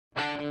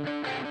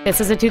This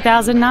is a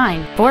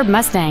 2009 Ford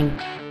Mustang.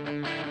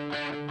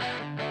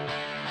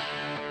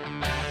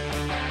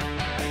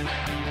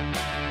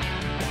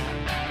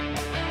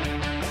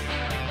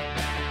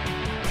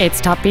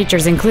 Its top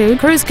features include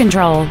cruise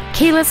control,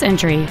 keyless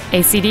entry,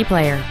 a CD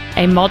player,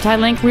 a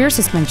multi-link rear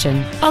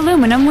suspension,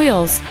 aluminum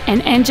wheels,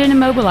 an engine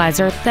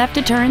immobilizer theft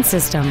deterrent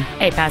system,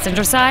 a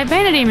passenger side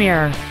vanity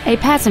mirror, a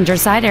passenger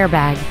side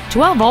airbag,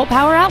 12-volt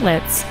power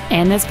outlets,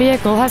 and this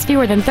vehicle has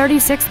fewer than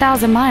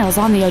 36,000 miles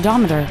on the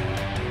odometer.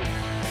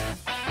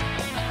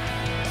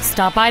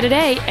 Stop by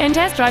today and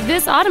test drive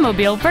this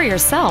automobile for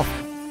yourself.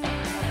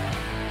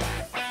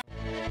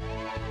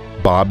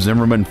 Bob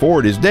Zimmerman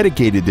Ford is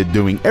dedicated to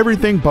doing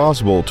everything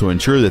possible to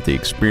ensure that the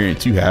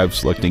experience you have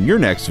selecting your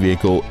next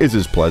vehicle is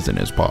as pleasant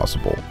as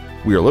possible.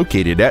 We are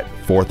located at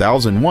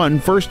 4001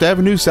 First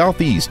Avenue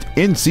Southeast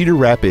in Cedar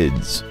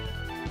Rapids.